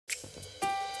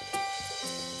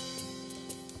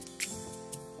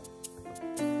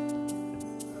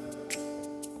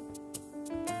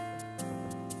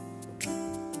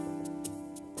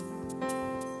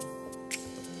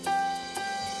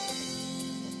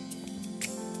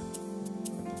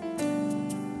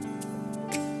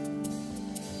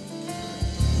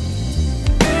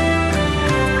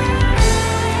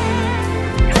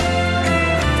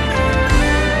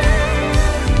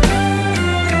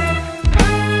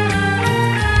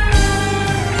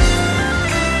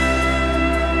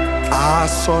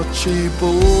Asokye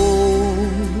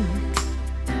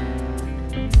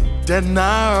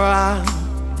denara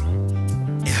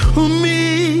Ɛhum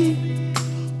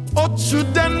otu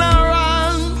denara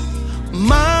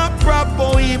ma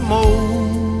praboimo.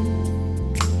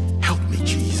 Help me,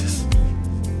 Jesus.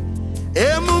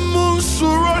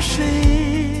 Nsuro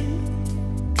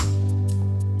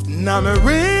na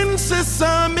merin se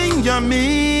sami Nyame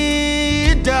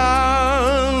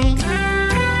down.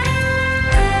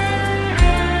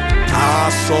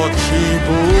 Asokye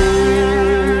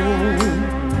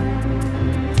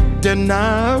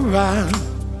denara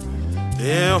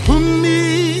Ɛhum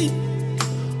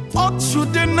otu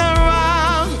denara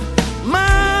ma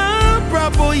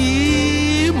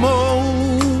praboimo.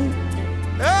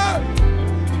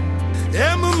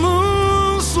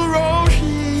 Nsuro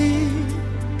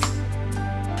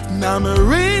na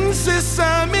merin se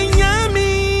sami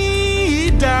Nyame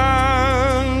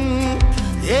down.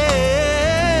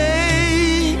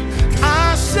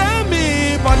 Ahyɛ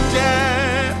mebɔ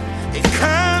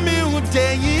Kwame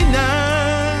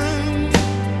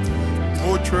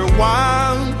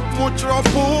twere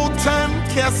ɔbotan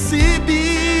kɛse bi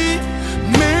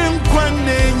nkwa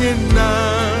nyina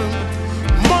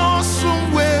mosu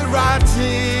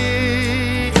Awurade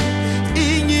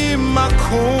Nnyim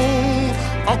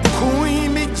ɔkoi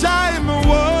me gyai me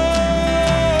wo.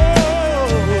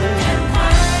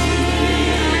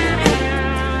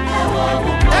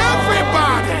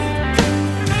 Everybody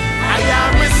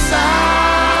Ayaresa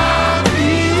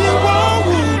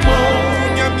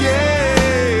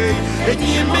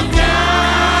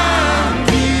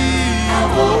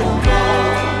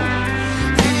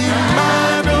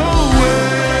Emmanuel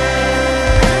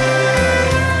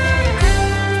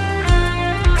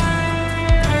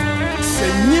se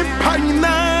Nyipa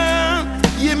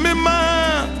yemema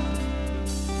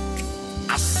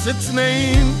asitname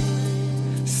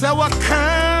se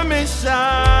wakame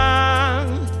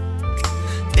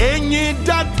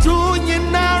ɛnyidado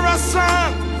nyinaa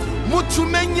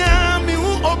mutumenya mi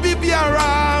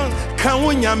obiara ka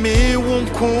Nyame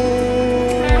wonko.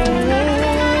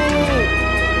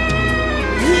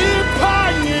 Nyipa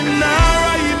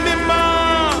nyinaa yemema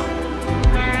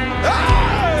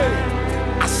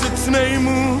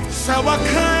asitname se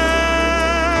wakame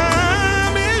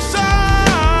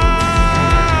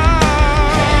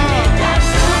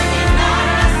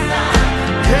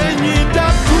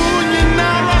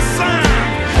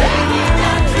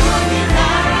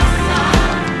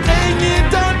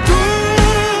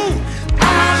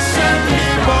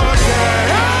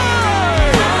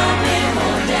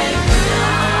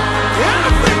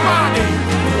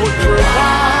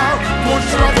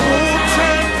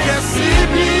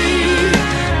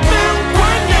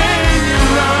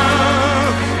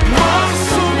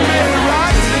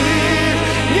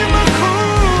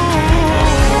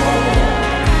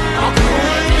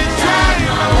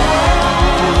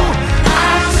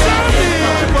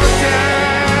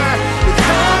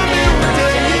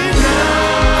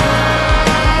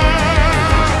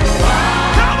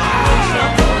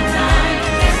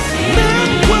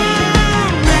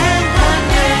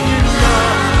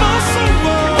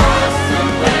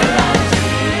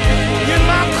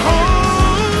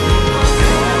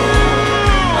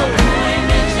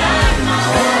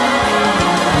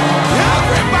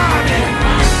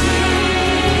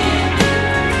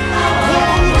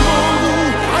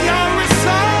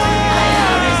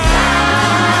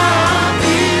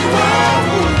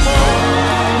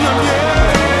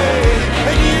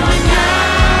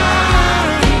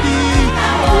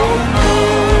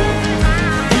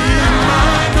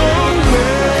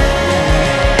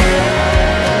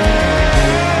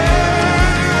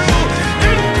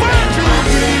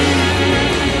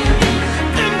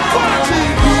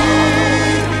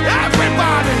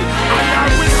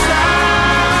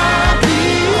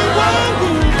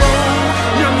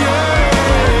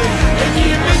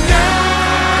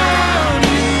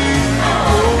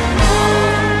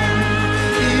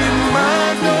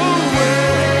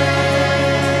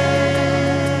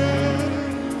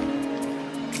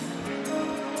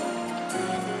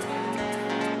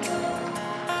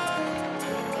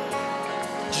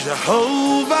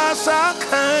Jehovah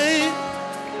Shekinah,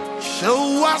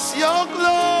 show us your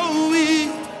glory.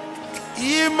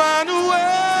 Emmanuel,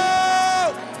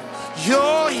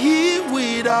 you're here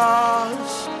with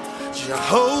us.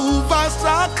 Jehovah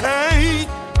Shekinah,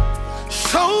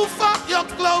 show forth your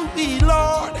glory,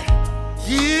 Lord.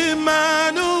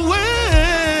 Emmanuel,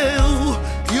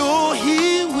 you're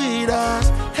here with us.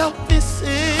 Help me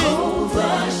sing.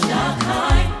 Jehovah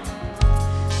Shekinah,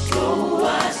 show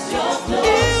us your glory.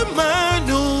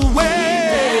 Emmanuel,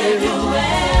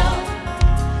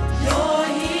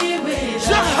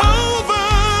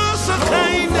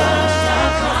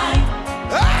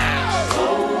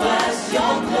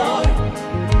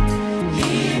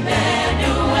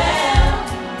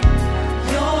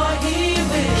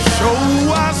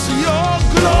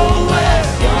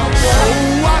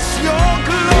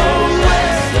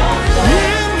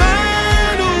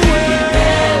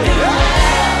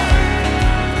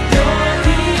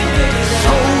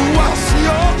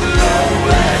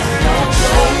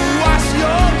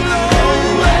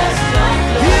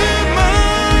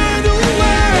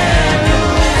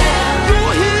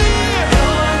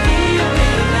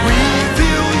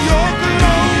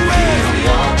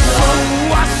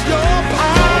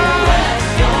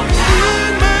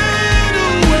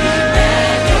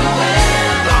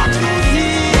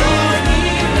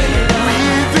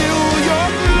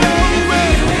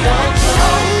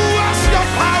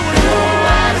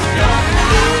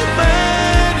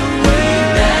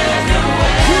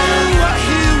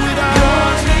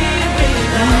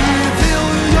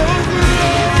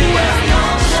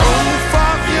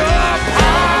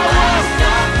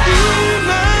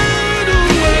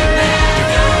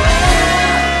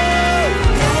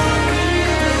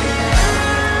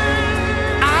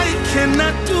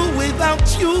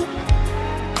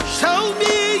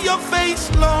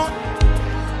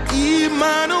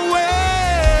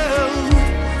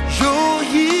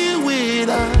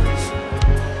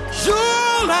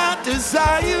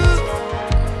 desire.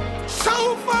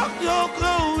 Show forth your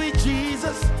glory.